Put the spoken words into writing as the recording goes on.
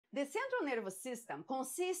The central nervous system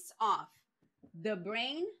consists of the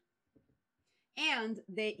brain and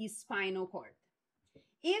the spinal cord.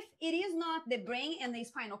 If it is not the brain and the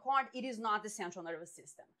spinal cord, it is not the central nervous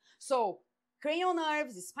system. So cranial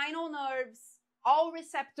nerves, spinal nerves, all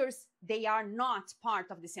receptors, they are not part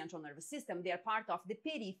of the central nervous system. They are part of the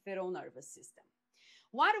peripheral nervous system.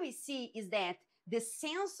 What we see is that the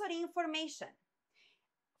sensory information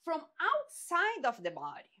from outside of the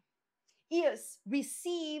body is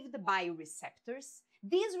received by receptors.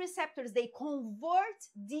 These receptors, they convert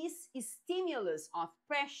this stimulus of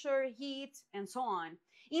pressure, heat, and so on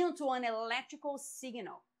into an electrical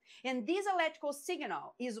signal. And this electrical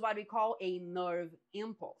signal is what we call a nerve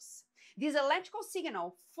impulse. This electrical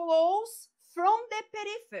signal flows from the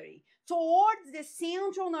periphery towards the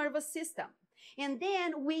central nervous system. And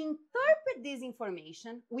then we interpret this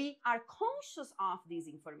information, we are conscious of this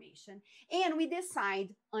information, and we decide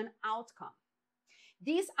an outcome.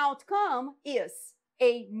 This outcome is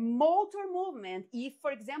a motor movement if,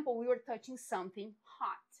 for example, we were touching something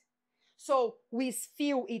hot. So we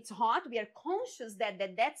feel it's hot, we are conscious that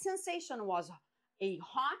that sensation was a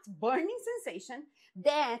hot, burning sensation.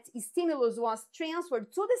 That stimulus was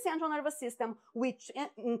transferred to the central nervous system, which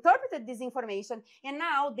interpreted this information, and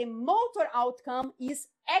now the motor outcome is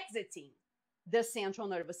exiting the central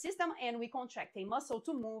nervous system, and we contract a muscle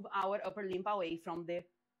to move our upper limb away from the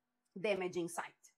damaging site.